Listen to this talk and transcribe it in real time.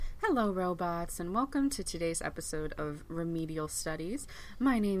Hello, robots, and welcome to today's episode of Remedial Studies.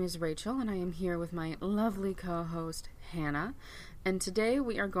 My name is Rachel, and I am here with my lovely co-host, Hannah. And today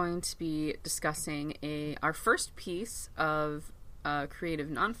we are going to be discussing our first piece of creative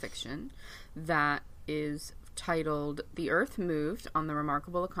nonfiction that is titled The Earth Moved on the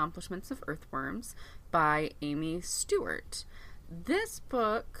Remarkable Accomplishments of Earthworms by Amy Stewart. This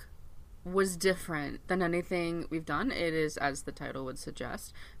book was different than anything we've done. It is, as the title would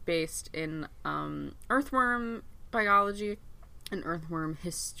suggest, based in earthworm biology and earthworm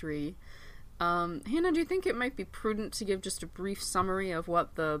history. Hannah, do you think it might be prudent to give just a brief summary of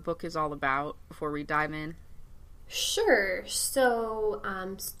what the book is all about before we dive in? Sure. So,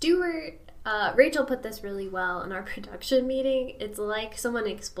 Rachel put this really well in our production meeting. It's like someone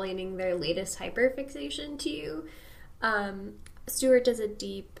explaining their latest hyperfixation to you. Stewart does a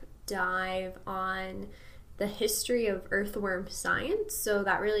deep dive on the history of earthworm science. So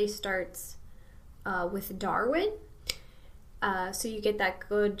that really starts with Darwin. So you get that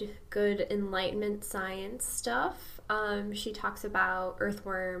good Enlightenment science stuff. She talks about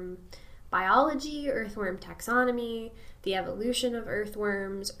earthworm biology, earthworm taxonomy, the evolution of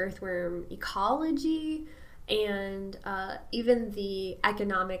earthworms, earthworm ecology, and even the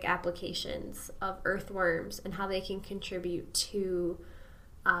economic applications of earthworms and how they can contribute to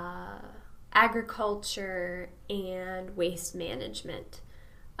agriculture and waste management.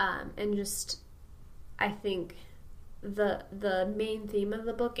 And just, I think the main theme of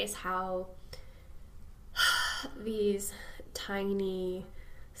the book is how these tiny,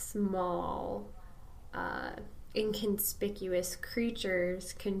 small, inconspicuous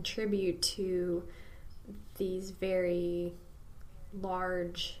creatures contribute to these very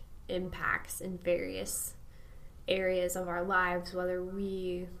large impacts in various areas of our lives, whether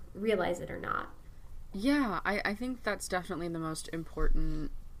we realize it or not. Yeah, I think that's definitely the most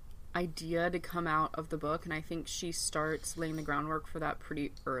important idea to come out of the book, and I think she starts laying the groundwork for that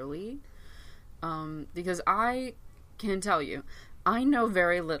pretty early. Because I can tell you, I know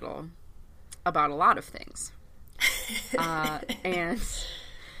very little about a lot of things. And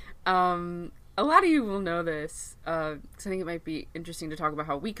a lot of you will know this, because I think it might be interesting to talk about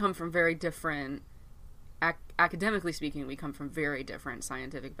how we come from very different, academically speaking, we come from very different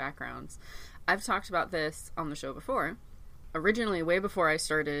scientific backgrounds. I've talked about this on the show before. Originally, way before I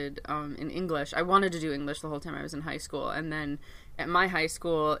started in English, I wanted to do English the whole time I was in high school. And then at my high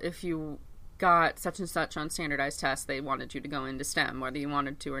school, if you got such and such on standardized tests, they wanted you to go into STEM, whether you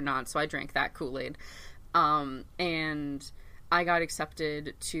wanted to or not. So I drank that Kool-Aid. And I got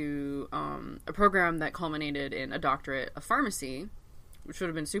accepted to a program that culminated in a doctorate of pharmacy, which would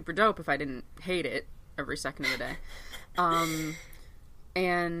have been super dope if I didn't hate it every second of the day.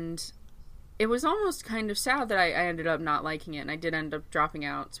 And it was almost kind of sad that I ended up not liking it, and I did end up dropping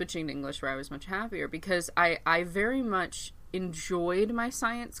out, switching to English, where I was much happier, because I very much enjoyed my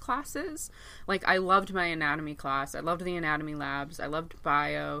science classes. Like, I loved my anatomy class, I loved the anatomy labs, I loved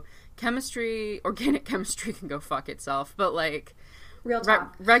bio. Chemistry, organic chemistry can go fuck itself, but, like, real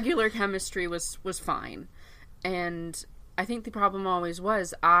talk. Regular chemistry was fine. And I think the problem always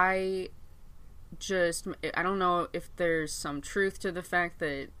was, I don't know if there's some truth to the fact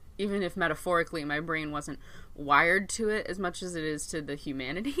that even if metaphorically my brain wasn't wired to it as much as it is to the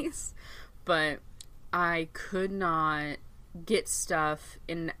humanities, but I could not get stuff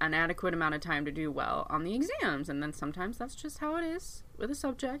in an adequate amount of time to do well on the exams, and then sometimes that's just how it is with a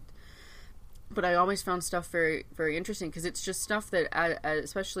subject. But I always found stuff very, very interesting, because it's just stuff that,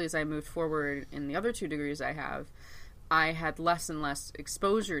 especially as I moved forward in the other 2 degrees I have, I had less and less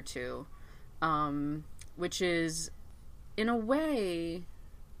exposure to, which is, in a way,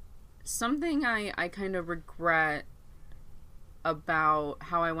 something I kind of regret about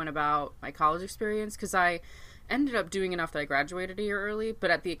how I went about my college experience, because I ended up doing enough that I graduated a year early, but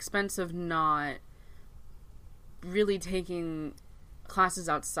at the expense of not really taking classes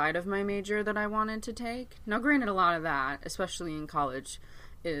outside of my major that I wanted to take. Now, granted, a lot of that, especially in college,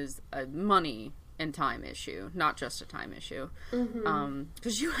 is a money and time issue, not just a time issue. Mm-hmm.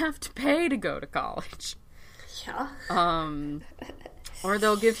 Because you have to pay to go to college. Yeah. Or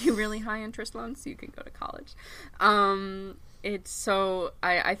they'll give you really high interest loans so you can go to college. I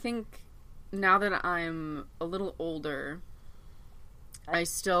think now that I'm a little older, I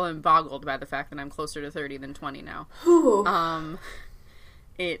still am boggled by the fact that I'm closer to 30 than 20 now.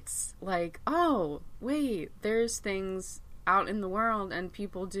 It's like, oh, wait, there's things out in the world and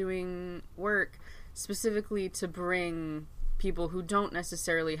people doing work specifically to bring people who don't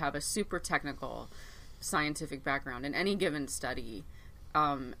necessarily have a super technical scientific background in any given study,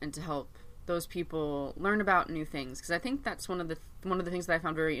 and to help those people learn about new things. Because I think that's one of the one of the things that I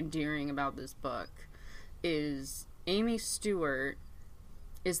found very endearing about this book is Amy Stewart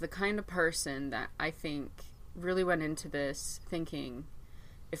is the kind of person that I think really went into this thinking,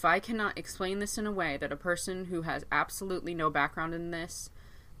 if I cannot explain this in a way that a person who has absolutely no background in this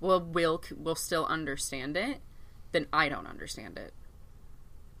will still understand it, then I don't understand it.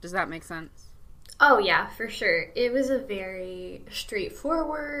 Does that make sense? Oh, yeah, for sure. It was a very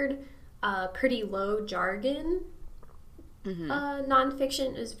straightforward, pretty low jargon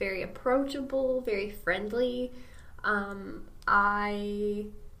nonfiction. It was very approachable, very friendly. I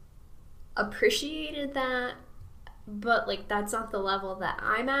appreciated that, but, like, that's not the level that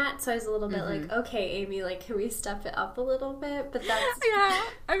I'm at, so I was a little bit like, okay, Amy, like, can we step it up a little bit? But that's... Yeah,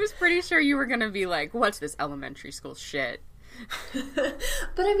 I was pretty sure you were gonna be like, what's this elementary school shit?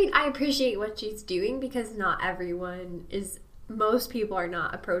 But, I mean, I appreciate what she's doing, because not everyone is... Most people are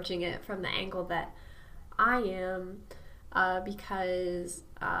not approaching it from the angle that I am, because...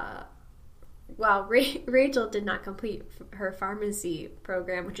 Well, Rachel did not complete her pharmacy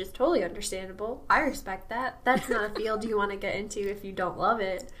program, which is totally understandable. I respect that. That's not a field you want to get into if you don't love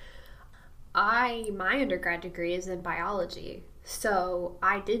it. My undergrad degree is in biology, so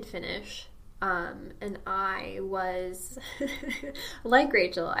I did finish. And I was, like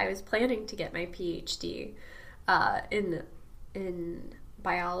Rachel, I was planning to get my PhD in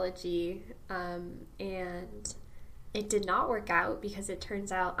biology, and it did not work out because it turns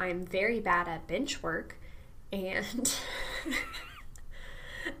out I'm very bad at bench work, and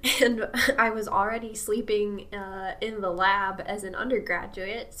and I was already sleeping in the lab as an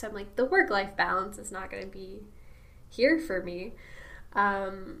undergraduate, so I'm like, the work-life balance is not going to be here for me.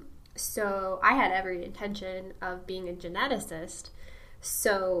 So I had every intention of being a geneticist,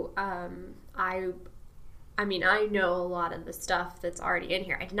 so I mean, I know a lot of the stuff that's already in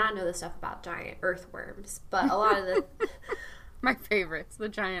here. I did not know the stuff about giant earthworms, but a lot of the... My favorites, the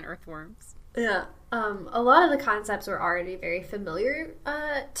giant earthworms. Yeah. A lot of the concepts were already very familiar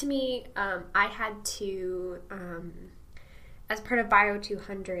to me. I had to, as part of Bio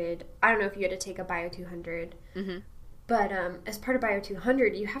 200, I don't know if you had to take a Bio 200, but as part of Bio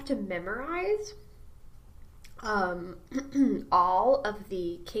 200, you have to memorize all of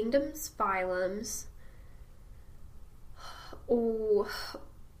the kingdoms, phylums,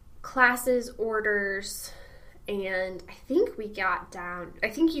 classes, orders, and I think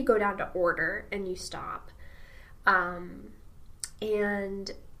you go down to order and you stop. And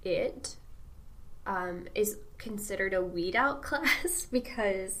it is considered a weed out class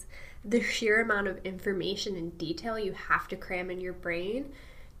because the sheer amount of information and detail you have to cram in your brain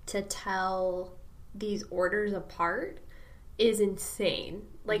to tell these orders apart is insane.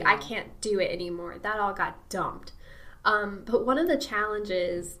 Like, I can't do it anymore. That all got dumped. But one of the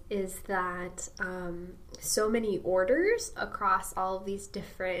challenges is that so many orders across all of these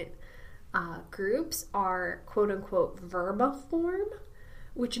different groups are quote-unquote vermiform,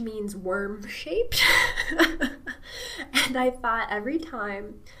 which means worm-shaped. And I thought every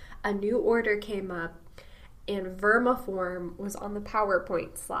time a new order came up and vermiform was on the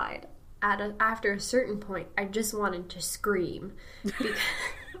PowerPoint slide, after a certain point, I just wanted to scream. Because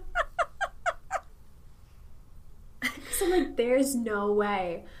so, like, there's no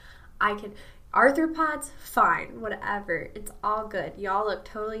way I can... Arthropods, fine, whatever. It's all good. Y'all look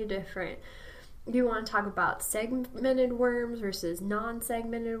totally different. You want to talk about segmented worms versus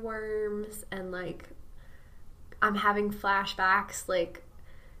non-segmented worms, and, like, I'm having flashbacks, like,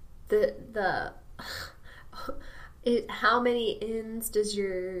 how many ends does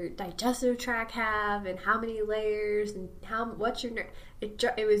your digestive tract have, and how many layers, and what's your...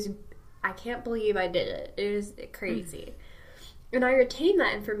 It was... I can't believe I did it. It was crazy. And I retained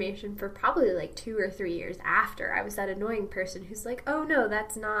that information for probably like 2 or 3 years after. I was that annoying person who's like, oh no,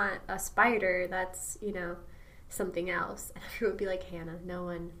 that's not a spider. That's, something else. And everyone would be like, Hannah,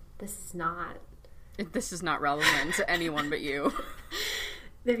 this is not relevant to anyone but you.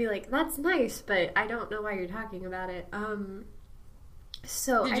 They'd be like, that's nice, but I don't know why you're talking about it.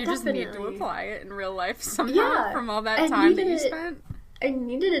 So Did you just need to apply it in real life somehow from all that time that you spent? I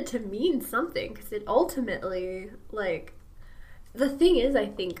needed it to mean something, because it ultimately, like, the thing is, I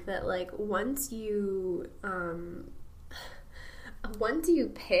think that, like, once you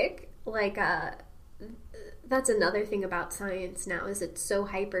pick, like, that's another thing about science now, is it's so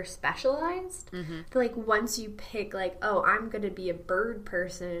hyper-specialized. That, like, once you pick, like, oh, I'm going to be a bird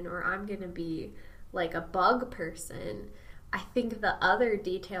person, or I'm going to be, like, a bug person, I think the other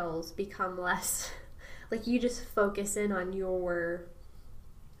details become less, like, you just focus in on your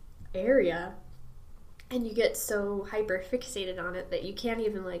area, and you get so hyper fixated on it that you can't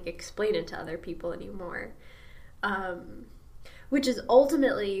even, like, explain it to other people anymore. which is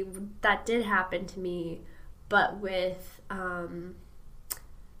ultimately, that did happen to me, but with a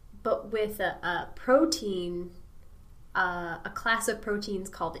protein, a class of proteins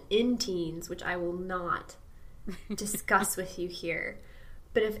called inteins, which I will not discuss with you here.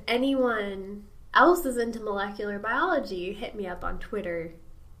 But if anyone else is into molecular biology, hit me up on Twitter.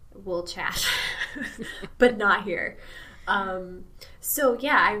 We'll chat, but not here. So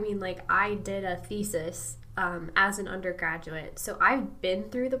yeah, I mean, like, I did a thesis as an undergraduate, so I've been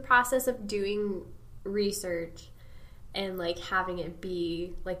through the process of doing research and like having it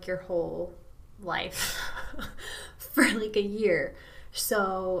be like your whole life for like a year.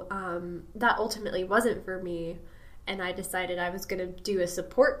 So that ultimately wasn't for me, and I decided I was going to do a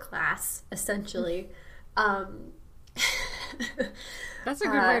support class, essentially. That's a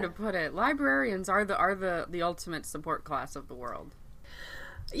good way to put it. Librarians are the ultimate support class of the world.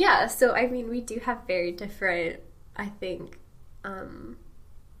 Yeah, so I mean, we do have very different, I think,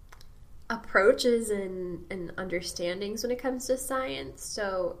 approaches and understandings when it comes to science.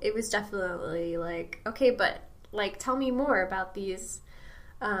 So it was definitely like, okay, but like, tell me more about these,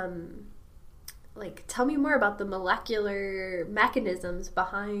 tell me more about the molecular mechanisms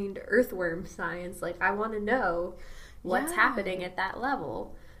behind earthworm science. Like, I want to know what's happening at that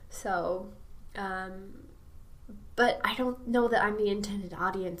level. So, but I don't know that I'm the intended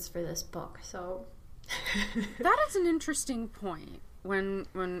audience for this book, so. That is an interesting point.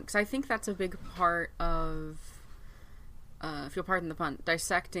 Because I think that's a big part of, if you'll pardon the pun,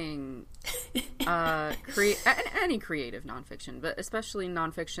 dissecting any creative nonfiction, but especially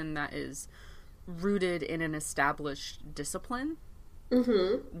nonfiction that is rooted in an established discipline.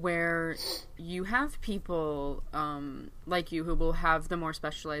 Mm-hmm. Where you have people like you who will have the more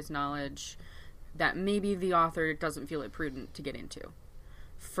specialized knowledge that maybe the author doesn't feel it prudent to get into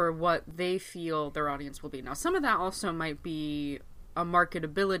for what they feel their audience will be. Now, some of that also might be a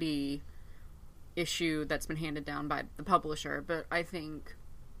marketability issue that's been handed down by the publisher, but I think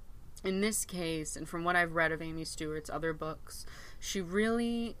in this case, and from what I've read of Amy Stewart's other books, she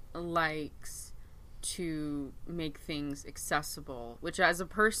really likes to make things accessible, which as a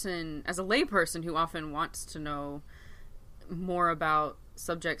layperson who often wants to know more about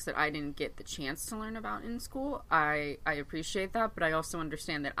subjects that I didn't get the chance to learn about in school, I appreciate that, but I also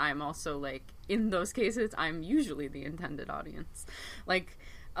understand that I'm also, like, in those cases, I'm usually the intended audience. Like,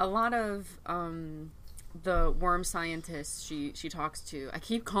 a lot of the worm scientists she talks to, I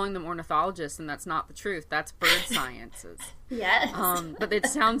keep calling them ornithologists, and that's not the truth. That's bird sciences. Yes. But it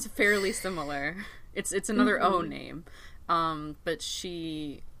sounds fairly similar. It's another O name. But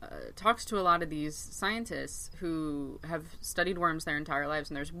she talks to a lot of these scientists who have studied worms their entire lives,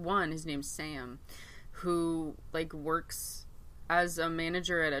 and there's one, his name's Sam, who, like, works as a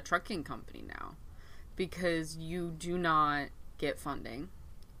manager at a trucking company now, because you do not get funding,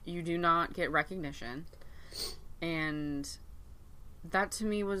 you do not get recognition, and that to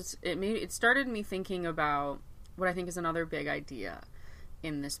me it started me thinking about what I think is another big idea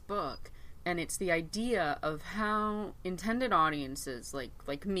in this book. And it's the idea of how intended audiences,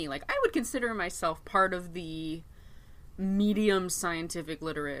 like me, like, I would consider myself part of the medium scientific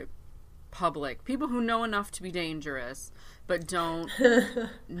literate public. People who know enough to be dangerous, but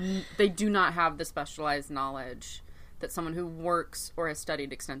they do not have the specialized knowledge that someone who works or has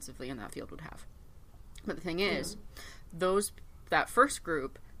studied extensively in that field would have. But the thing is, that first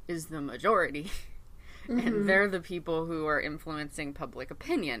group is the majority. Mm-hmm. And they're the people who are influencing public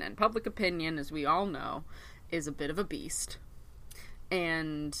opinion. And public opinion, as we all know, is a bit of a beast.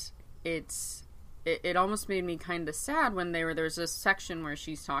 And it almost made me kind of sad when there's a section where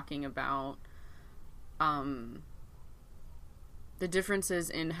she's talking about the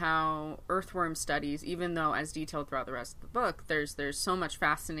differences in how earthworm studies, even though as detailed throughout the rest of the book, there's so much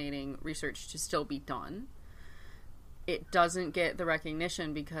fascinating research to still be done. It doesn't get the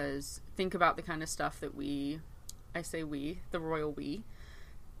recognition because think about the kind of stuff that the royal we,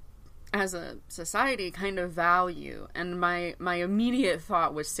 as a society kind of value. And my immediate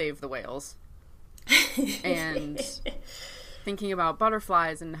thought was save the whales. And thinking about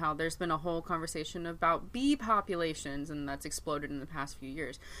butterflies and how there's been a whole conversation about bee populations, and that's exploded in the past few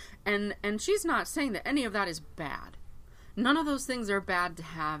years. And she's not saying that any of that is bad. None of those things are bad to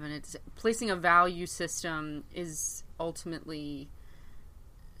have, and it's placing a value system is ultimately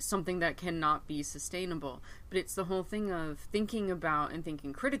something that cannot be sustainable. But it's the whole thing of thinking about and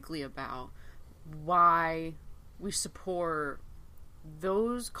thinking critically about why we support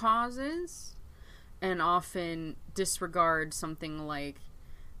those causes and often disregard something like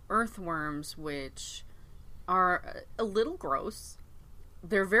earthworms, which are a little gross,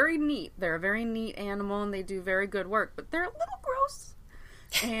 they're very neat. They're a very neat animal, and they do very good work, but they're a little gross.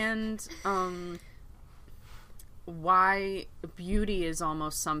 And why beauty is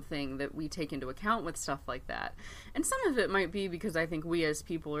almost something that we take into account with stuff like that. And some of it might be because I think we as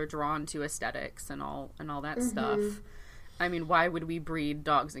people are drawn to aesthetics and all that stuff. I mean, why would we breed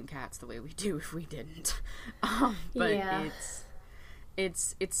dogs and cats the way we do if we didn't? But yeah.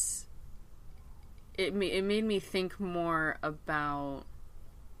 It made me think more about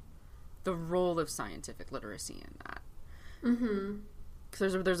the role of scientific literacy in that. Mm-hmm.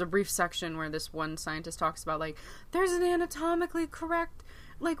 Because there's a brief section where this one scientist talks about, like, there's an anatomically correct,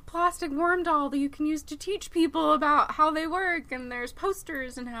 like, plastic worm doll that you can use to teach people about how they work, and there's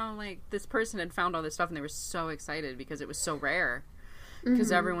posters, and how, like, this person had found all this stuff, and they were so excited because it was so rare.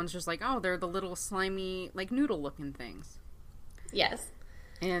 Because everyone's just like, oh, they're the little slimy, like, noodle-looking things. Yes.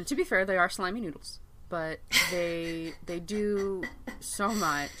 And to be fair, they are slimy noodles. But they do so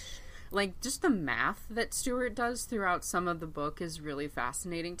much. Like, just the math that Stuart does throughout some of the book is really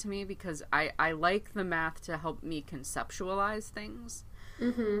fascinating to me, because I like the math to help me conceptualize things.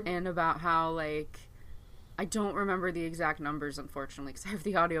 Mm-hmm. And about how, like, I don't remember the exact numbers, unfortunately, because I have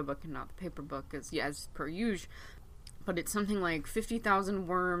the audiobook and not the paper book, as per usual. But it's something like 50,000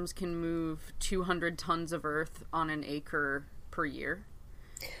 worms can move 200 tons of earth on an acre per year.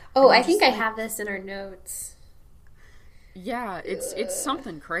 Oh, I think I have this in our notes. Yeah, it's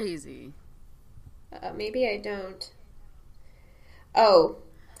something crazy. Maybe I don't. Oh,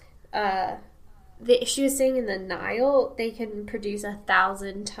 she was saying in the Nile, they can produce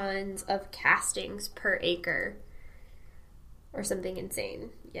 1,000 tons of castings per acre. Or something insane.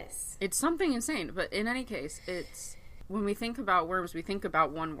 Yes. It's something insane, but in any case, when we think about worms, we think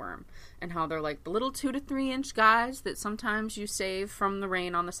about one worm, and how they're like the little 2 to 3 inch guys that sometimes you save from the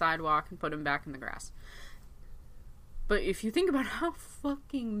rain on the sidewalk and put them back in the grass. But if you think about how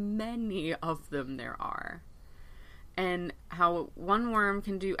fucking many of them there are, and how one worm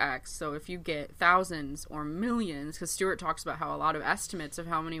can do X, so if you get thousands or millions, because Stuart talks about how a lot of estimates of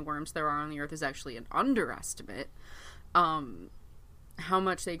how many worms there are on the earth is actually an underestimate, how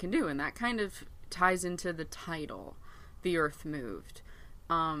much they can do, and that kind of ties into the title, The Earth Moved.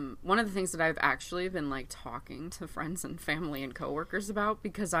 One of the things that I've actually been, like, talking to friends and family and coworkers about,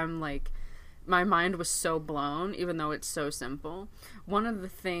 because I'm, like, my mind was so blown, even though it's so simple. One of the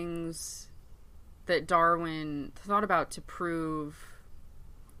things that Darwin thought about to prove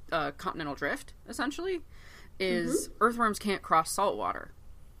continental drift, essentially, is earthworms can't cross salt water.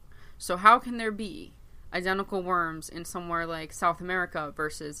 So how can there be identical worms in somewhere like South America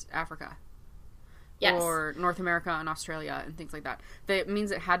versus Africa? Yes. Or North America and Australia and things like that. That means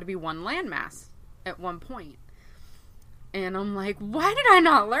it had to be one landmass at one point. And I'm like, why did I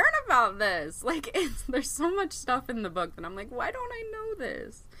not learn about this? Like, there's so much stuff in the book that I'm like, why don't I know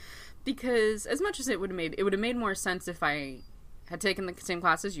this? Because as much as it would have made more sense if I had taken the same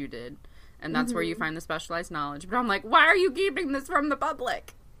class as you did, and that's where you find the specialized knowledge. But I'm like, why are you keeping this from the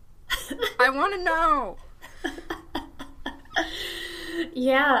public? I want to know.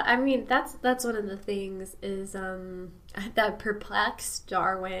 Yeah, I mean, that's one of the things is that perplexed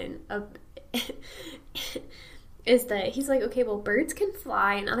Darwin is that he's like, okay, well, birds can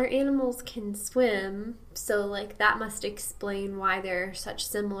fly and other animals can swim, so, like, that must explain why there are such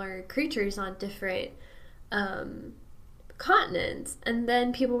similar creatures on different continents. And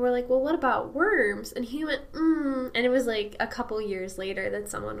then people were like, well, what about worms? And he went, and it was, like, a couple years later that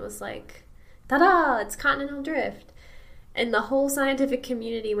someone was like, ta-da, it's continental drift. And the whole scientific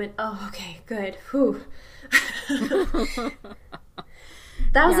community went, oh, okay, good, whew.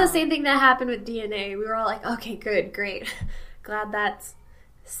 That was the same thing that happened with DNA. We were all like, okay, good, great. Glad that's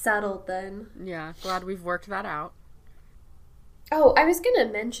settled then. Yeah, glad we've worked that out. Oh, I was going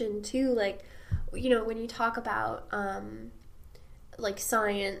to mention, too, like, you know, when you talk about, like,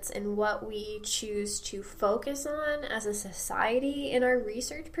 science and what we choose to focus on as a society in our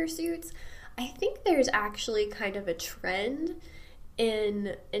research pursuits, I think there's actually kind of a trend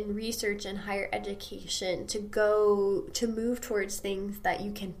in research and higher education to move towards things that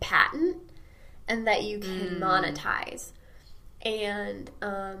you can patent and that you can monetize. And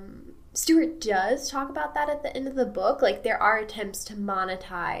Stuart does talk about that at the end of the book. Like, there are attempts to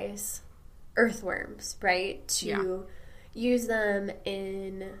monetize earthworms, right? To use them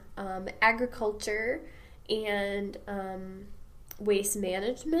in agriculture and waste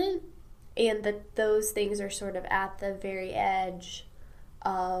management, and that those things are sort of at the very edge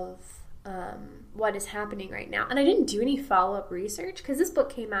of what is happening right now. And I didn't do any follow-up research because this book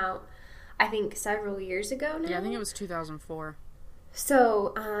came out, I think, several years ago now. Yeah, I think it was 2004.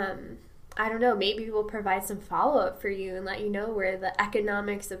 So I don't know, maybe we'll provide some follow-up for you and let you know where the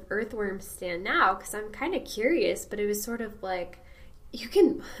economics of earthworms stand now, because I'm kind of curious, but it was sort of like, you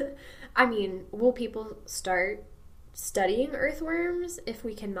can, I mean, will people start studying earthworms if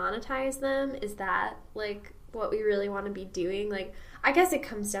we can monetize them? Is that, like, what we really want to be doing? Like, I guess it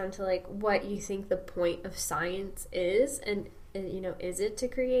comes down to, like, what you think the point of science is, and you know, is it to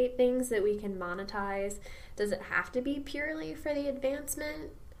create things that we can monetize? Does it have to be purely for the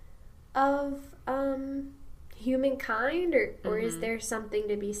advancement of humankind, or is there something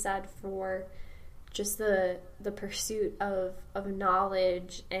to be said for just the pursuit of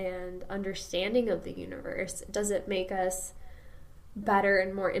knowledge and understanding of the universe? Does it make us better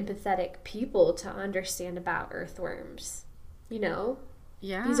and more empathetic people to understand about earthworms? You know?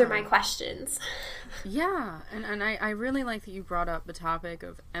 Yeah. These are my questions. Yeah, and I really like that you brought up the topic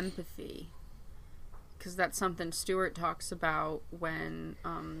of empathy, because that's something Stewart talks about when,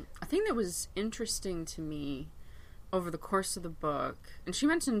 I think that was interesting to me over the course of the book, and she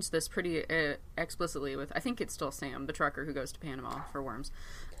mentions this pretty explicitly with, I think it's still Sam, the trucker who goes to Panama for worms.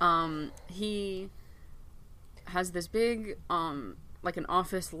 He has this big, like an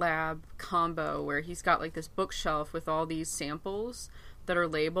office lab combo where he's got like this bookshelf with all these samples that are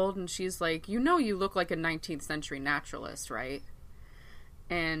labeled, and she's like, you know, you look like a 19th century naturalist, right?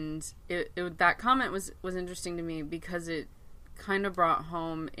 And that comment was interesting to me because it kind of brought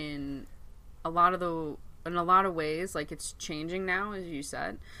home in a lot of ways, like it's changing now, as you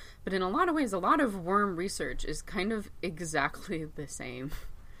said, but in a lot of ways, a lot of worm research is kind of exactly the same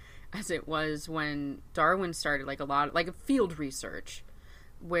as it was when Darwin started, like a lot, like field research,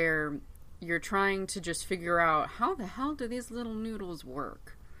 where you're trying to just figure out how the hell do these little noodles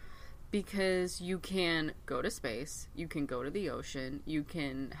work? Because you can go to space, you can go to the ocean, you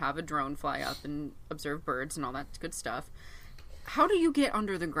can have a drone fly up and observe birds and all that good stuff. How do you get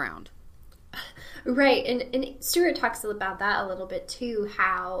under the ground? Right, and Stewart talks about that a little bit too,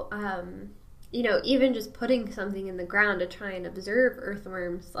 how, you know, even just putting something in the ground to try and observe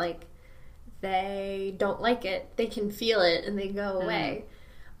earthworms, like, they don't like it. They can feel it and they go away.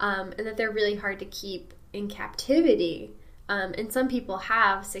 And that they're really hard to keep in captivity. And some people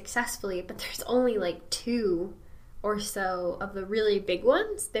have successfully, but there's only like 2 or so of the really big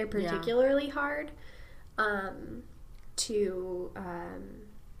ones. They're particularly hard to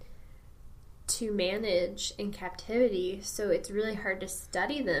manage in captivity. So it's really hard to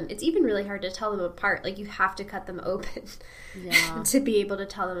study them. It's even really hard to tell them apart. Like, you have to cut them open to be able to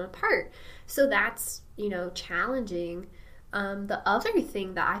tell them apart. So that's, you know, challenging. The other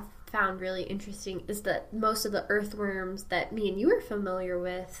thing that I found really interesting is that most of the earthworms that me and you are familiar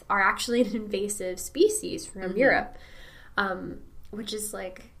with are actually an invasive species from Europe, which is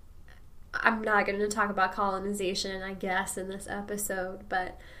like, I'm not going to talk about colonization, I guess, in this episode,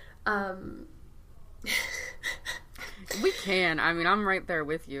 but we can. I mean, I'm right there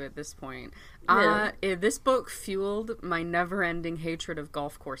with you at this point. Yeah. This book fueled my never-ending hatred of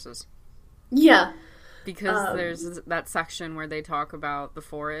golf courses. Yeah. Because there's that section where they talk about the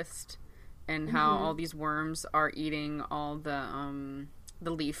forest and how all these worms are eating all the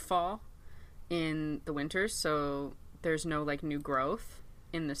leaf fall in the winters, so there's no like new growth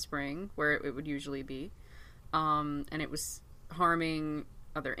in the spring where it would usually be, and it was harming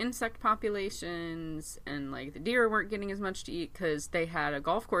other insect populations, and like the deer weren't getting as much to eat because they had a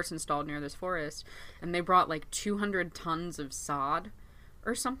golf course installed near this forest, and they brought like 200 tons of sod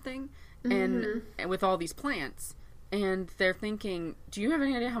or something. And with all these plants, and they're thinking, do you have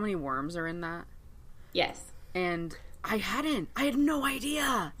any idea how many worms are in that? Yes. And I had no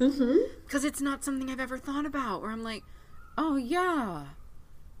idea, because it's not something I've ever thought about, where I'm like, oh yeah,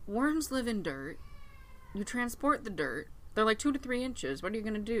 worms live in dirt, you transport the dirt, they're like 2 to 3 inches, what are you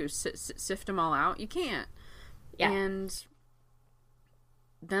going to do, sift them all out? You can't. And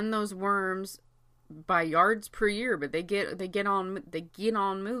then those worms, by yards per year, but they get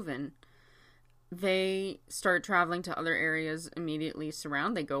on moving. They start traveling to other areas immediately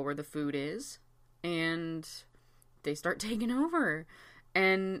surround. They go where the food is, and they start taking over.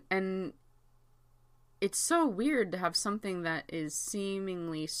 And it's so weird to have something that is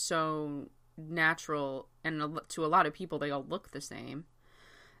seemingly so natural, and to a lot of people they all look the same,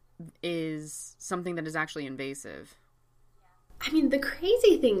 is something that is actually invasive. I mean, the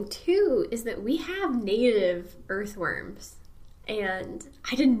crazy thing, too, is that we have native earthworms. And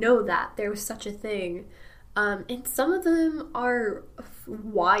I didn't know that there was such a thing. And some of them are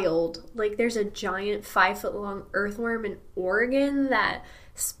wild. Like, there's a giant 5-foot-long earthworm in Oregon that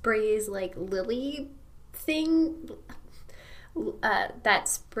sprays, like, lily-scented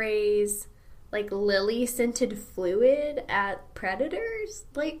fluid at predators.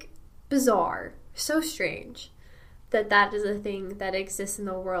 Like, bizarre, so strange that that is a thing that exists in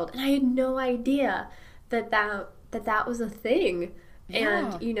the world. And I had no idea that was a thing.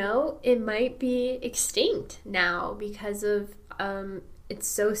 Yeah. And, you know, it might be extinct now because of it's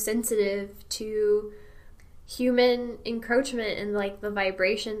so sensitive to human encroachment and like the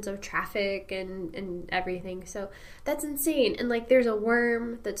vibrations of traffic and everything. So that's insane. And like there's a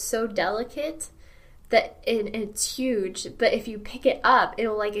worm that's so delicate that it's huge, but if you pick it up,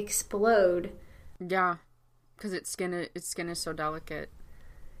 it'll like explode. Yeah. Because its skin is so delicate.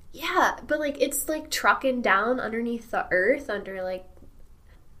 Yeah, but like it's like trucking down underneath the earth under like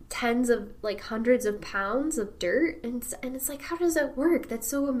tens of like hundreds of pounds of dirt, and it's like, how does that work? That's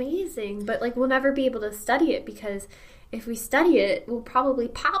so amazing. But like we'll never be able to study it, because if we study it, we'll probably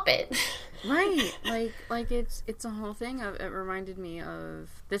pop it. Right. Like it's a whole thing of, it reminded me of,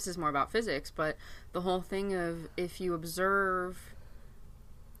 this is more about physics, but the whole thing of, if you observe,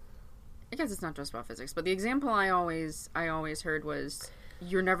 I guess it's not just about physics, but the example I always heard was,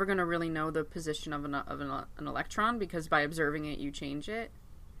 you're never going to really know the position of an electron, because by observing it, you change it.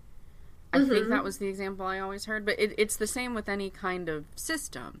 I think that was the example I always heard, but it's the same with any kind of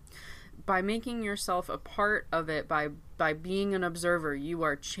system. By making yourself a part of it, by being an observer, you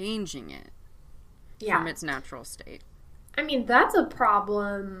are changing it from its natural state. I mean, that's a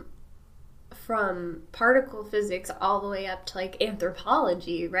problem from particle physics all the way up to like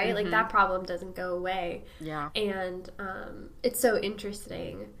anthropology, right? Mm-hmm. Like that problem doesn't go away. Yeah. And it's so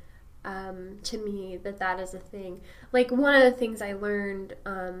interesting to me that is a thing. Like one of the things I learned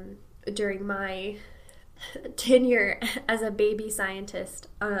during my tenure as a baby scientist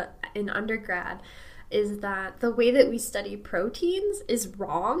in undergrad is that the way that we study proteins is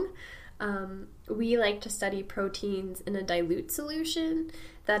wrong. We like to study proteins in a dilute solution.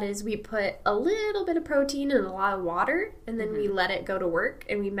 That is, we put a little bit of protein in a lot of water, and then we let it go to work,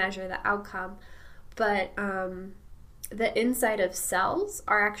 and we measure the outcome. But the inside of cells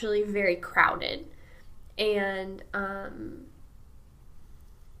are actually very crowded. And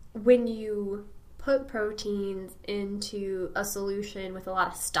when you put proteins into a solution with a lot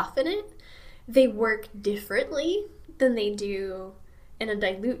of stuff in it, they work differently than they do in a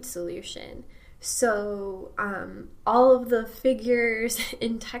dilute solution. So all of the figures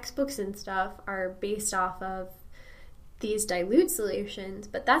in textbooks and stuff are based off of these dilute solutions,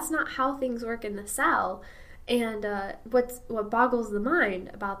 but that's not how things work in the cell. And what boggles the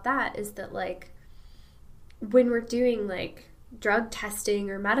mind about that is that, like, when we're doing like drug testing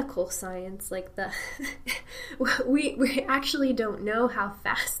or medical science, like we actually don't know how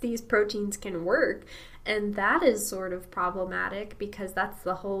fast these proteins can work, and that is sort of problematic, because that's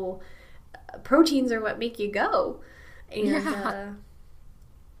the whole, proteins are what make you go. And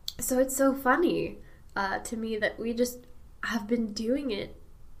so it's so funny to me that we just have been doing it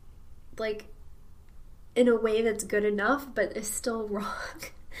like in a way that's good enough but is still wrong.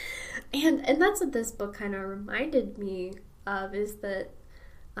 And that's what this book kind of reminded me of, is that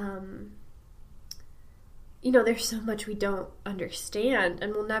you know, there's so much we don't understand,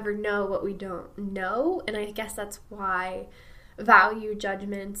 and we'll never know what we don't know. And I guess that's why value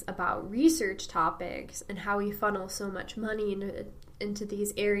judgments about research topics and how we funnel so much money into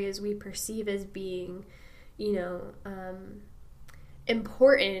these areas we perceive as being, you know,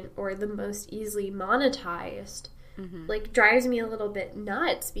 important or the most easily monetized, like drives me a little bit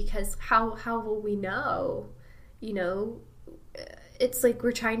nuts, because how will we know? You know, it's like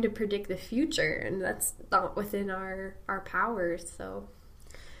we're trying to predict the future, and that's not within our powers. So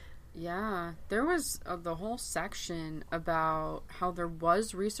yeah, there was the whole section about how there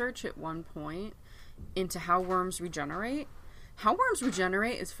was research at one point into how worms regenerate. How worms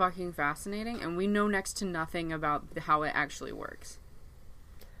regenerate is fucking fascinating, and we know next to nothing about how it actually works.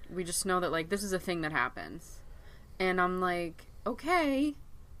 We just know that, like, this is a thing that happens. And I'm like, okay,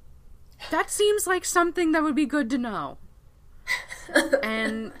 that seems like something that would be good to know.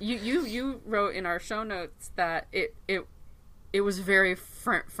 And you wrote in our show notes that it was very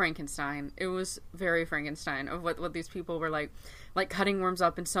Frankenstein. It was very Frankenstein of what these people were like cutting worms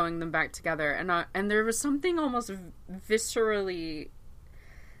up and sewing them back together. And there was something almost viscerally,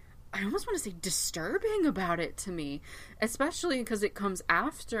 I almost want to say disturbing about it to me, especially because it comes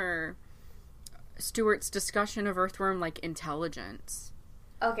after Stewart's discussion of earthworm like intelligence.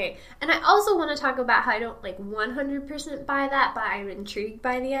 Okay, and I also want to talk about how I don't like 100% buy that, but I'm intrigued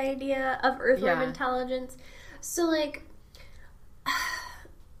by the idea of earthworm intelligence. So like,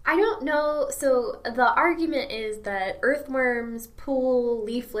 I don't know. So the argument is that earthworms pull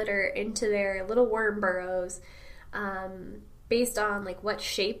leaf litter into their little worm burrows based on like what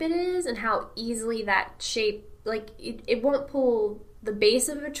shape it is and how easily that shape, like it won't pull the base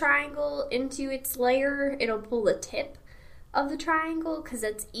of a triangle into its layer, it'll pull the tip of the triangle because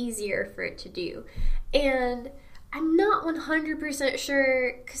that's easier for it to do. And I'm not 100%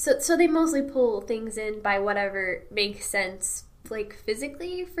 sure, so they mostly pull things in by whatever makes sense, like,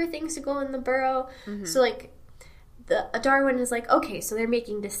 physically for things to go in the burrow. Mm-hmm. So, like, Darwin is like, okay, so they're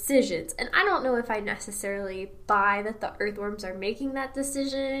making decisions. And I don't know if I necessarily buy that the earthworms are making that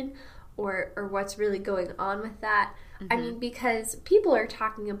decision or what's really going on with that. Mm-hmm. I mean, because people are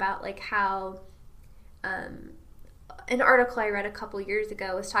talking about, like, how an article I read a couple years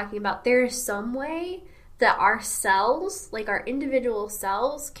ago was talking about there is some way that our cells, like our individual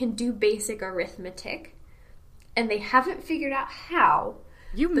cells, can do basic arithmetic. And they haven't figured out how.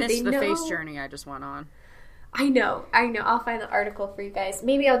 You missed the face journey I just went on. I know. I'll find the article for you guys.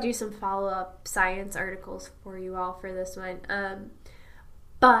 Maybe I'll do some follow-up science articles for you all for this one.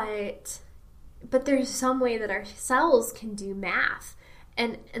 But there's some way that our cells can do math.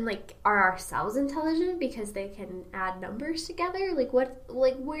 And like, are our cells intelligent because they can add numbers together? Like,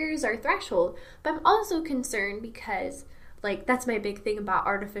 where's our threshold? But I'm also concerned because, like, that's my big thing about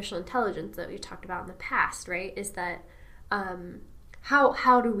artificial intelligence that we've talked about in the past, right? Is that,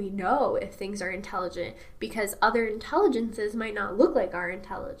 how do we know if things are intelligent? Because other intelligences might not look like our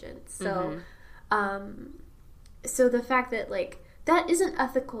intelligence. So, so the fact that, like, that is an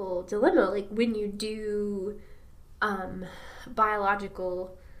ethical dilemma. Like, when you do,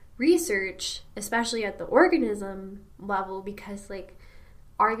 biological research, especially at the organism level, because, like,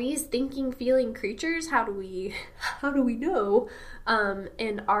 are these thinking, feeling creatures? How do we know?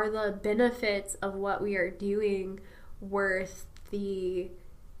 And are the benefits of what we are doing worth the,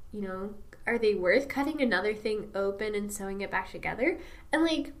 are they worth cutting another thing open and sewing it back together? And,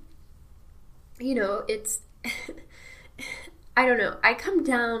 like, it's, I don't know. I come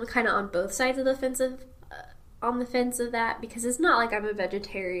down kind of on both sides of the fence of that, because it's not like I'm a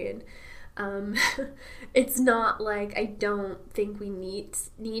vegetarian. It's not like I don't think we need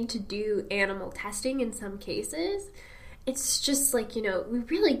to do animal testing in some cases. It's just like, we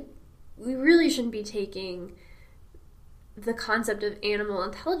really shouldn't be taking the concept of animal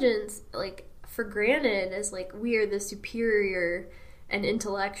intelligence, like, for granted as, like, we are the superior and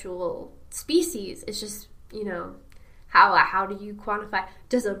intellectual species. It's just, how do you quantify?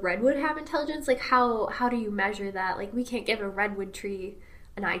 Does a redwood have intelligence? Like, how do you measure that? Like, we can't give a redwood tree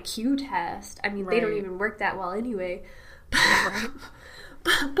an IQ test. I mean, right. They don't even work that well anyway.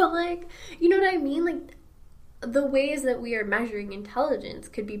 But like, you know what I mean? Like, the ways that we are measuring intelligence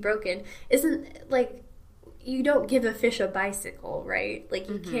could be broken. Isn't, like, you don't give a fish a bicycle, right? Like,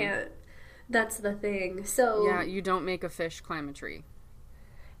 you can't. That's the thing. So yeah, you don't make a fish climb a tree.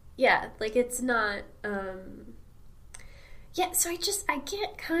 Yeah, like, it's not. Yeah, so I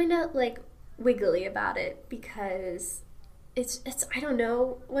get kind of, like, wiggly about it, because it's I don't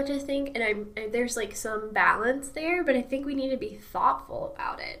know what to think, and there's, like, some balance there, but I think we need to be thoughtful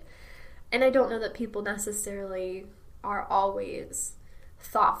about it. And I don't know that people necessarily are always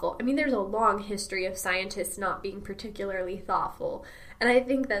thoughtful. I mean, there's a long history of scientists not being particularly thoughtful, and I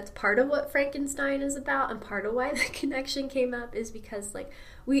think that's part of what Frankenstein is about, and part of why the connection came up is because, like,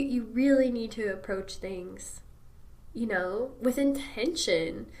 you really need to approach things, with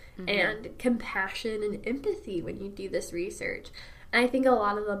intention and compassion and empathy when you do this research. And I think a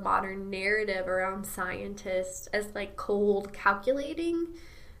lot of the modern narrative around scientists as, like, cold calculating,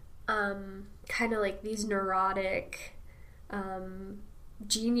 kind of like these neurotic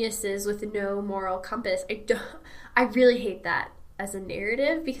geniuses with no moral compass. I really hate that as a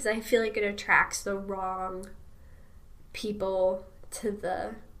narrative, because I feel like it attracts the wrong people to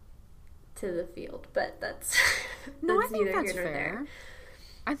the field. But that's I think that's fair.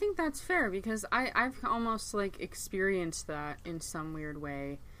 I think that's fair, because I've almost, like, experienced that in some weird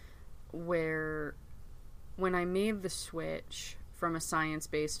way, where when I made the switch from a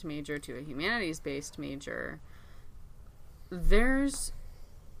science-based major to a humanities-based major, there's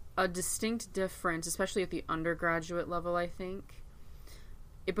a distinct difference, especially at the undergraduate level. I think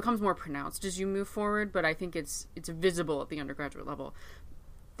it becomes more pronounced as you move forward, but I think it's visible at the undergraduate level.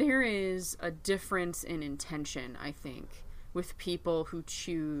 There is a difference in intention, I think, with people who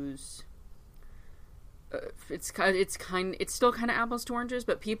choose. It's still kind of apples to oranges,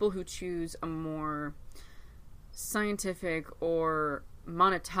 but people who choose a more scientific or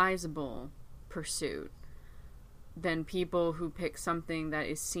monetizable pursuit than people who pick something that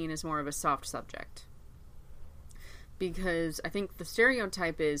is seen as more of a soft subject. Because I think the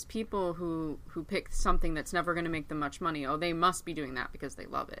stereotype is people who pick something that's never going to make them much money, they must be doing that because they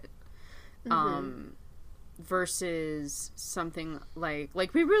love it. Versus something like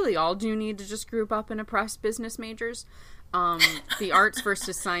we really all do need to just group up and oppress business majors. The arts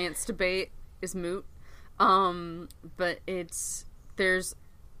versus science debate is moot. But there's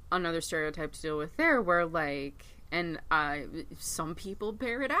another stereotype to deal with there where, like, and some people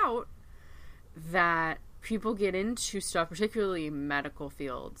bear it out, that people get into stuff, particularly medical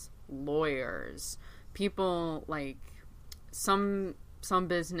fields, lawyers, people like some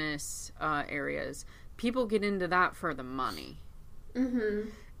business areas, people get into that for the money. Mm-hmm.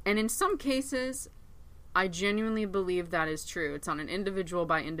 And in some cases, I genuinely believe that is true. It's on an individual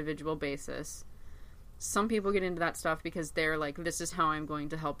by individual basis. Some people get into that stuff because they're like, this is how I'm going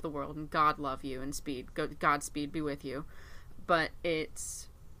to help the world, and God love you, and Godspeed be with you. But it's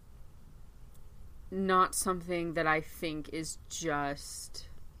not something that I think is just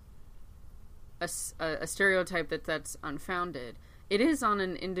a stereotype that's unfounded. It is on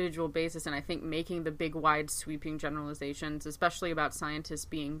an individual basis, and I think making the big, wide, sweeping generalizations, especially about scientists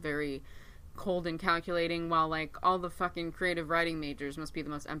being very cold and calculating, while, like, all the fucking creative writing majors must be the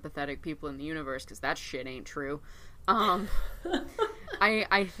most empathetic people in the universe, because that shit ain't true. I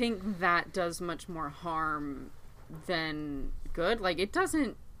think that does much more harm than good. Like, it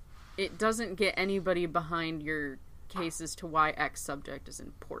doesn't get anybody behind your case as to why X subject is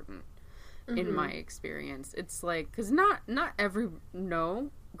important. Mm-hmm. In my experience, it's like, because not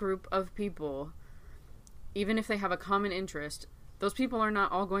no group of people, even if they have a common interest, those people are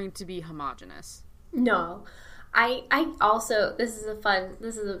not all going to be homogenous. No. I also, this is a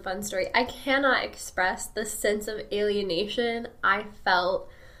fun story. I cannot express the sense of alienation I felt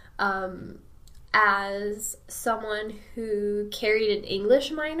as someone who carried an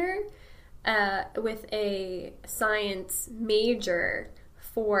English minor with a science major.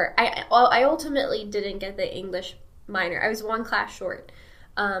 I ultimately didn't get the English minor. I was one class short.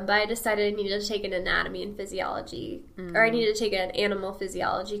 But I decided I needed to take an anatomy and physiology, or I needed to take an animal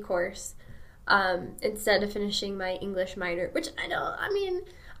physiology course instead of finishing my English minor, which I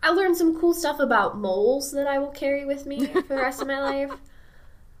learned some cool stuff about moles that I will carry with me for the rest of my life.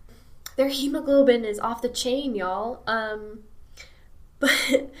 Their hemoglobin is off the chain, y'all.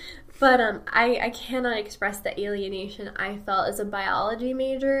 But I cannot express the alienation I felt as a biology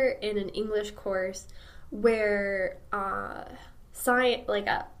major in an English course where science,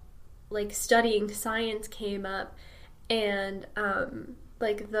 like studying science came up, and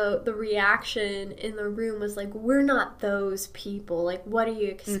like the reaction in the room was like, we're not those people. Like, what do you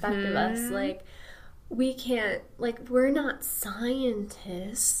expect of us? Like, we can't, like, we're not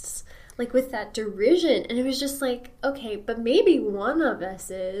scientists. Like, with that derision. And it was just like, okay, but maybe one of us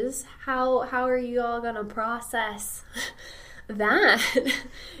is. How are you all gonna process that? Yeah.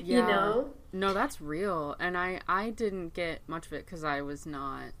 You know? No, that's real. And I didn't get much of it because I was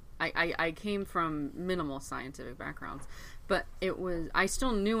not... I came from minimal scientific backgrounds. But I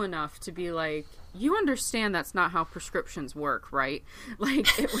still knew enough to be like, you understand that's not how prescriptions work, right? Like,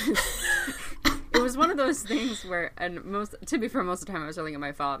 it was one of those things where, and most of the time I was yelling at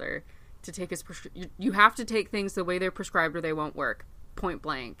my father to take his you have to take things the way they're prescribed or they won't work. Point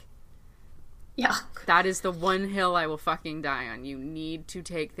blank. Yeah. That is the one hill I will fucking die on. You need to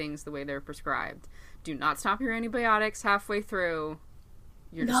take things the way they're prescribed. Do not stop your antibiotics halfway through.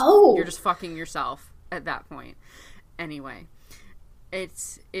 You're just fucking yourself at that point. Anyway,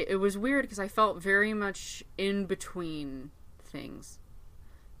 it was weird because I felt very much in between things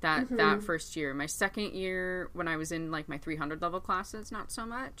that first year. My second year, when I was in like my 300 level classes, not so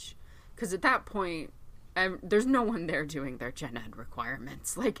much. Because at that point, there's no one there doing their gen ed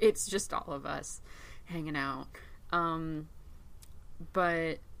requirements. Like, it's just all of us hanging out.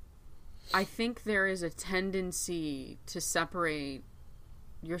 But I think there is a tendency to separate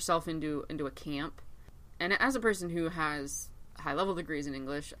yourself into a camp. And as a person who has high-level degrees in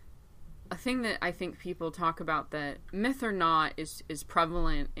English, a thing that I think people talk about that, myth or not, is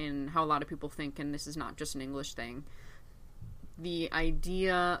prevalent in how a lot of people think, and this is not just an English thing, the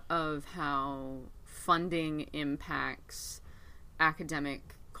idea of how funding impacts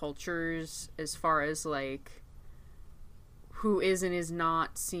academic cultures as far as, like, who is and is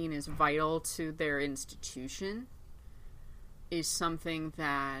not seen as vital to their institution is something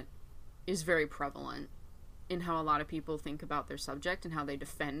that is very prevalent in how a lot of people think about their subject and how they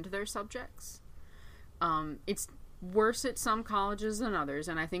defend their subjects. It's worse at some colleges than others,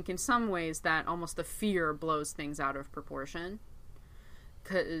 and I think in some ways that almost the fear blows things out of proportion,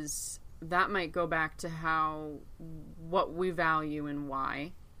 because that might go back to what we value and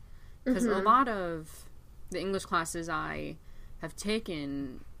why. Because a lot of the English classes I have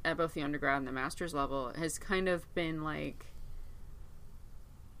taken at both the undergrad and the master's level has kind of been like,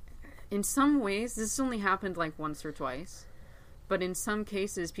 in some ways, this only happened like once or twice, But in some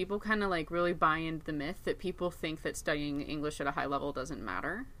cases, people kind of like really buy into the myth that people think that studying English at a high level doesn't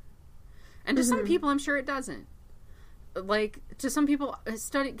matter. And to some people, I'm sure it doesn't. Like, to some people,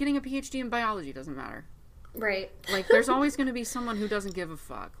 getting a PhD in biology doesn't matter. Right. Like, there's always going to be someone who doesn't give a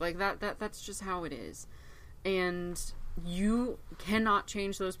fuck. Like, that's just how it is. And you cannot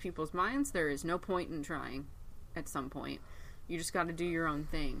change those people's minds. There is no point in trying at some point. You just got to do your own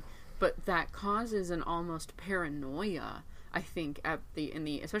thing. But that causes an almost paranoia, I think,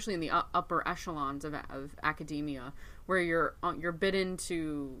 especially in the upper echelons of academia, where you're bidden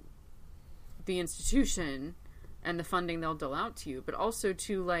to the institution and the funding they'll dole out to you, but also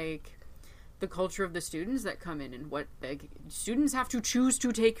to like the culture of the students that come in and what the students have to choose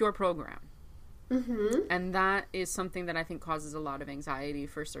to take your program. Mm-hmm. And that is something that I think causes a lot of anxiety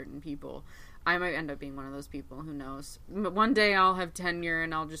for certain people. I might end up being one of those people, who knows. But one day I'll have tenure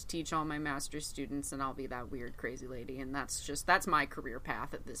and I'll just teach all my master's students and I'll be that weird, crazy lady. And that's my career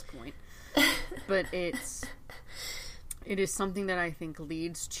path at this point. But it is something that I think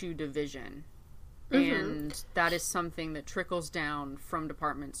leads to division. Mm-hmm. And that is something that trickles down from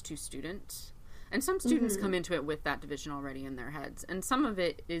departments to students. And some students come into it with that division already in their heads. And some of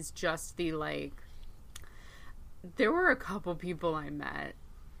it is just the, like... There were a couple people I met.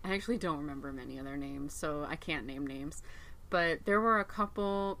 I actually don't remember many of their names, so I can't name names. But there were a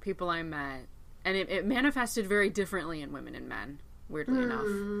couple people I met, and it manifested very differently in women and men, weirdly enough.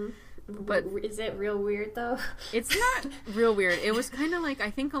 But is it real weird, though? It's not real weird. It was kind of like,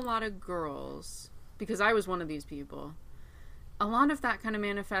 I think a lot of girls, because I was one of these people, a lot of that kind of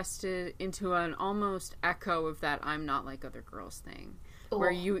manifested into an almost echo of that I'm not like other girls thing. Oh.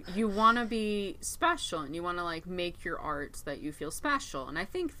 Where you want to be special and you want to like make your art so that you feel special. And I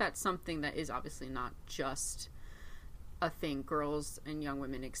think that's something that is obviously not just a thing girls and young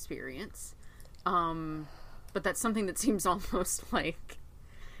women experience. But that's something that seems almost like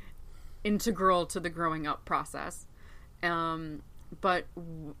integral to the growing up process. But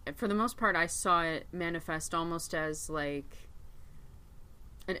for the most part, I saw it manifest almost as like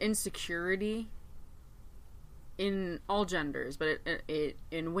an insecurity in all genders, but it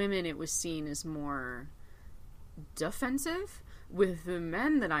in women it was seen as more defensive. With the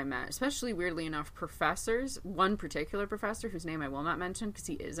men that I met, especially weirdly enough, professors, one particular professor whose name I will not mention because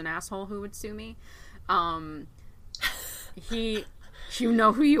he is an asshole who would sue me. You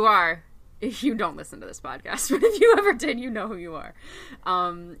know who you are if you don't listen to this podcast, but if you ever did, you know who you are.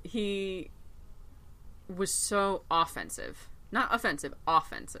 He was so offensive. Not offensive,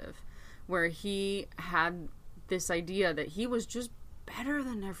 offensive. Where he had this idea that he was just better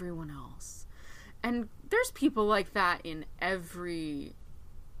than everyone else. And there's people like that in every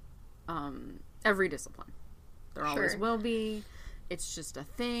discipline. There always will be. It's just a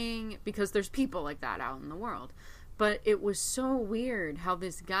thing because there's people like that out in the world. But it was so weird how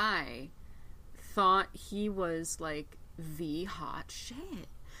this guy thought he was like the hot shit.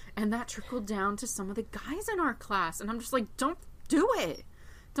 And that trickled down to some of the guys in our class. And I'm just like, don't do it.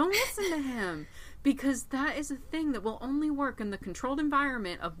 Don't listen to him. Because that is a thing that will only work in the controlled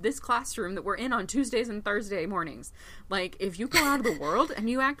environment of this classroom that we're in on Tuesdays and Thursday mornings. Like, if you go out of the world and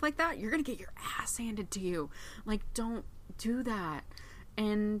you act like that, you're going to get your ass handed to you. Like, don't do that.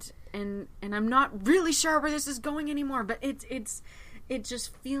 And I'm not really sure where this is going anymore, but it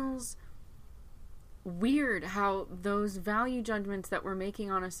just feels weird how those value judgments that we're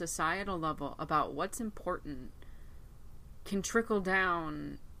making on a societal level about what's important can trickle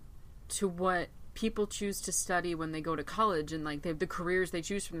down to what people choose to study when they go to college and like the careers they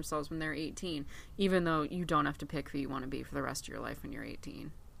choose for themselves when they're 18, even though you don't have to pick who you want to be for the rest of your life when you're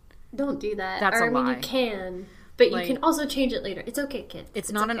 18. Don't do that. That's a lie. I mean, you can, but you can also change it later. It's okay, kid.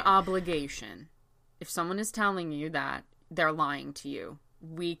 It's not an obligation. If someone is telling you that, they're lying to you.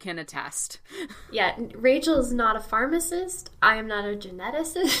 We can attest. Yeah, Rachel is not a pharmacist. I am not a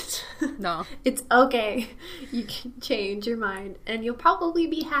geneticist. No. It's okay. You can change your mind, and you'll probably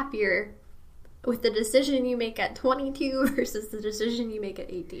be happier with the decision you make at 22 versus the decision you make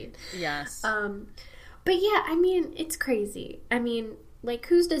at 18. Yes. But yeah, I mean, it's crazy. I mean, like,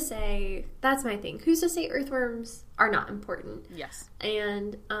 who's to say... That's my thing. Who's to say earthworms are not important? Yes.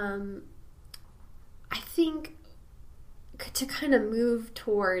 And I think... to kind of move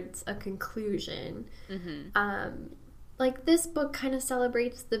towards a conclusion, like this book kind of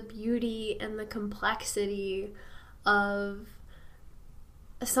celebrates the beauty and the complexity of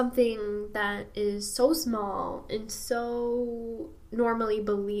something that is so small and so normally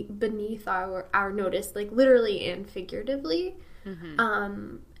beneath our notice, like literally and figuratively.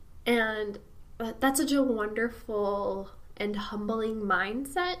 And that's such a wonderful and humbling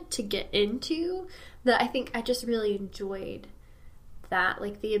mindset to get into that I think I just really enjoyed that,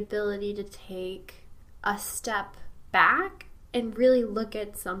 like the ability to take a step back and really look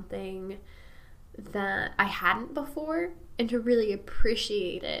at something that I hadn't before and to really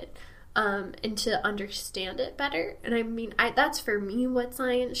appreciate it, and to understand it better. And I mean, that's for me what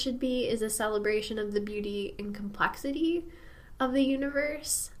science should be, is a celebration of the beauty and complexity of the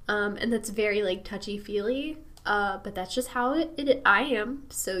universe. And that's very like touchy-feely, but that's just how I am,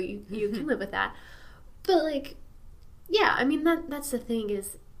 so you can live with that. But like, yeah, I mean, that's the thing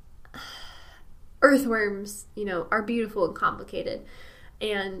is, earthworms, are beautiful and complicated.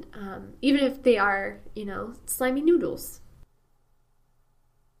 And even if they are, slimy noodles.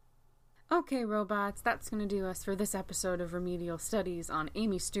 Okay, robots, that's going to do us for this episode of Remedial Studies on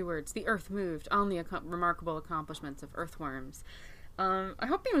Amy Stewart's The Earth Moved, on the remarkable accomplishments of earthworms. I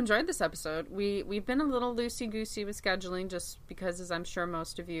hope you enjoyed this episode. We've been a little loosey-goosey with scheduling, just because, as I'm sure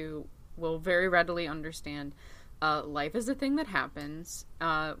most of you will very readily understand, life is a thing that happens.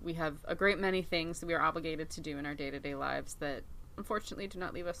 We have a great many things that we are obligated to do in our day-to-day lives that unfortunately do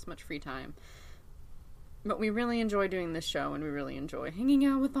not leave us much free time. But we really enjoy doing this show, and we really enjoy hanging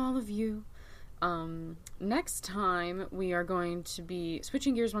out with all of you. Next time, we are going to be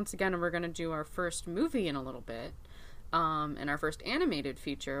switching gears once again, and we're going to do our first movie in a little bit. And our first animated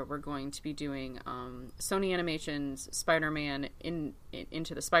feature, we're going to be doing Sony Animation's Spider-Man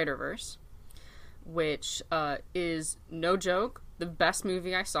Into the Spider-Verse, which is, no joke, the best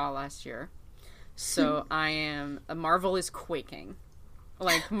movie I saw last year. So Marvel is quaking.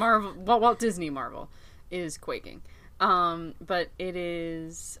 Like, Walt Disney Marvel is quaking. But it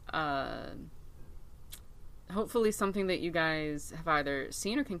is hopefully something that you guys have either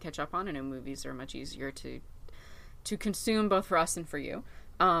seen or can catch up on. I know movies are much easier to consume, both for us and for you,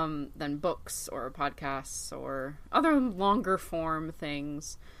 than books or podcasts or other longer form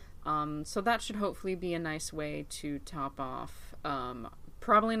things. So that should hopefully be a nice way to top off.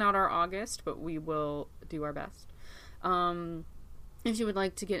 Probably not our August, but we will do our best. If you would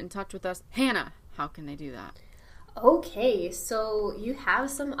like to get in touch with us, Hannah, how can they do that? Okay, so you have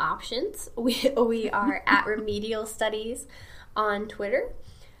some options. We are at Remedial Studies on Twitter.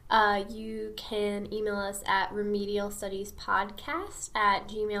 You can email us at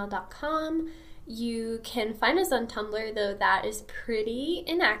remedialstudiespodcast@gmail.com. You can find us on Tumblr, though that is pretty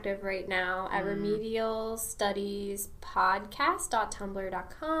inactive right now, at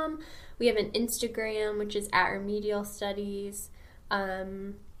remedialstudiespodcast.tumblr.com. We have an Instagram, which is at Remedial Studies.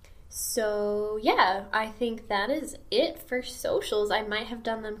 So, yeah, I think that is it for socials. I might have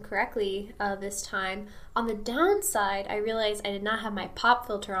done them correctly this time. On the downside, I realized I did not have my pop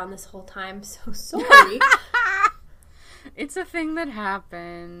filter on this whole time, so sorry. It's a thing that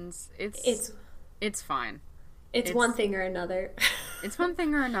happens. It's fine. It's one thing or another. It's one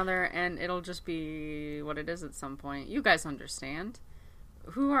thing or another, and it'll just be what it is at some point. You guys understand.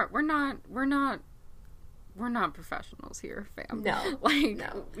 We're not professionals here, fam. No.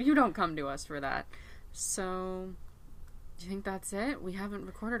 No. You don't come to us for that. So, do you think that's it? We haven't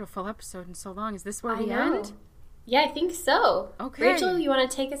recorded a full episode in so long. Is this where we end? Yeah, I think so. Okay. Rachel, you want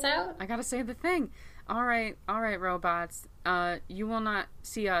to take us out? I gotta say the thing. All right, robots. You will not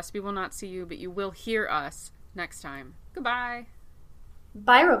see us. We will not see you, but you will hear us next time. Goodbye.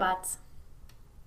 Bye, robots.